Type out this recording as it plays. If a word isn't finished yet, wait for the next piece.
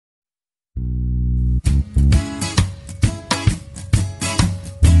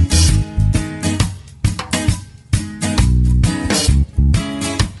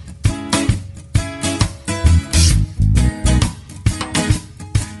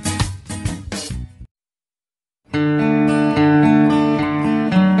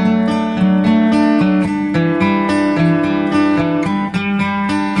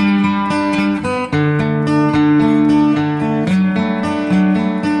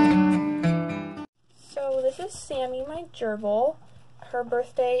is Sammy, my gerbil. Her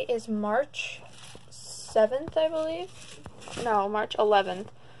birthday is March 7th, I believe. No, March 11th,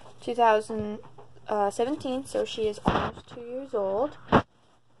 2017, so she is almost 2 years old.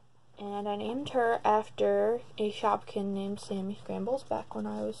 And I named her after a Shopkin named Sammy Scrambles back when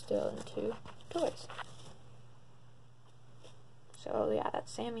I was still into toys. So yeah,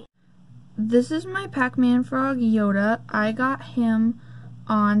 that's Sammy. This is my Pac-Man frog, Yoda. I got him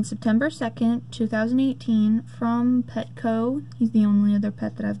on September 2nd, 2018 from Petco. He's the only other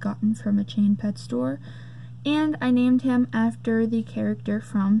pet that I've gotten from a chain pet store. And I named him after the character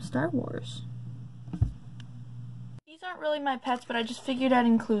from Star Wars. These aren't really my pets, but I just figured I'd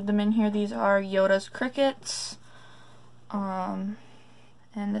include them in here. These are Yoda's crickets. And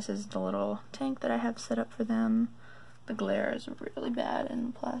this is the little tank that I have set up for them. The glare is really bad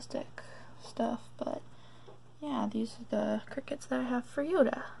in plastic stuff, but yeah, these are the crickets that I have for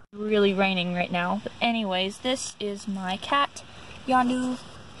Yoda. Really raining right now, but anyways, this is my cat, Yondu.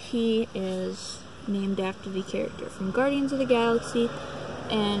 He is named after the character from Guardians of the Galaxy,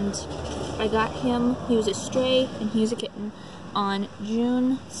 and I got him, he was a stray, and he was a kitten, on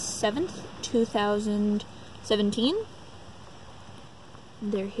June 7th, 2017.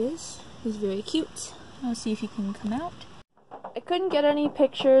 There he is. He's very cute. I'll see if he can come out. I couldn't get any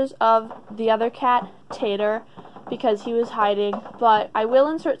pictures of the other cat, Tater, because he was hiding, but I will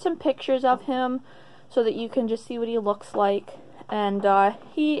insert some pictures of him so that you can just see what he looks like. And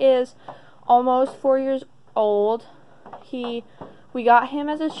he is almost 4 years old. We got him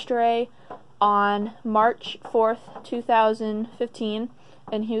as a stray on March 4th, 2015,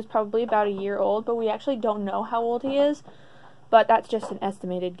 and he was probably about a year old, but we actually don't know how old he is, but that's just an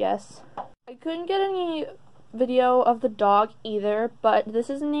estimated guess. I couldn't get any video of the dog either, but this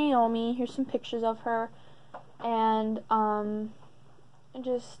is Naomi. Here's some pictures of her, and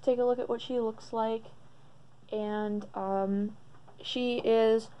just take a look at what she looks like. And she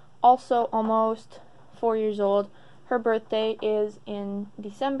is also almost 4 years old. Her birthday is in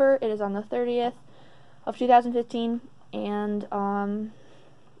December. It is on the 30th of 2015, and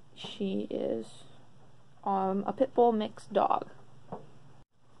she is a pit bull mixed dog.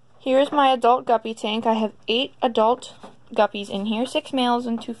 Here's my adult guppy tank. I have 8 adult guppies in here, 6 males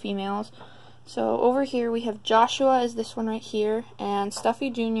and 2 females. So over here we have Joshua, is this one right here, and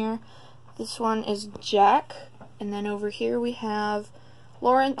Stuffy Jr. This one is Jack. And then over here we have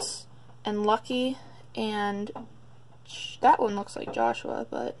Lawrence and Lucky, and that one looks like Joshua,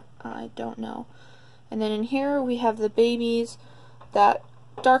 but I don't know. And then in here we have the babies. That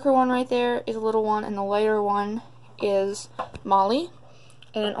darker one right there is a little one, and the lighter one is Molly.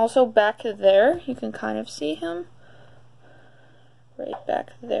 And also back there, you can kind of see him. Right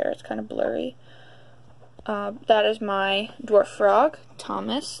back there, it's kind of blurry. That is my dwarf frog,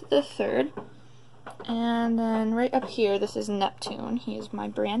 Thomas the Third. And then right up here, this is Neptune. He is my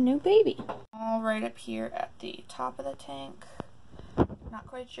brand new baby. All right up here at the top of the tank. Not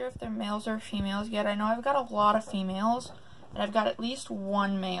quite sure if they're males or females yet. I know I've got a lot of females, and I've got at least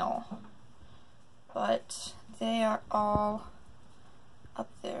 1 male. But they are all up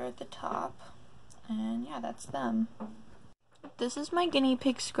there at the top, and yeah, that's them. This is my guinea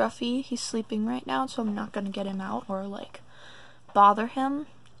pig Scruffy. He's sleeping right now, so I'm not gonna get him out or like bother him.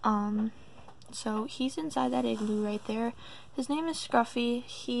 So he's inside that igloo right there. His name is Scruffy.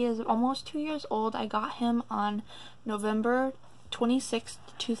 He is almost 2 years old. I got him on November 26th,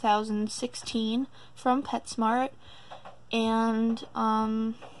 2016 from PetSmart, and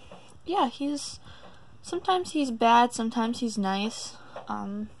yeah, sometimes he's bad, sometimes he's nice.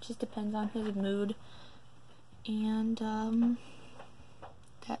 Just depends on his mood. And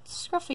that's Scruffy.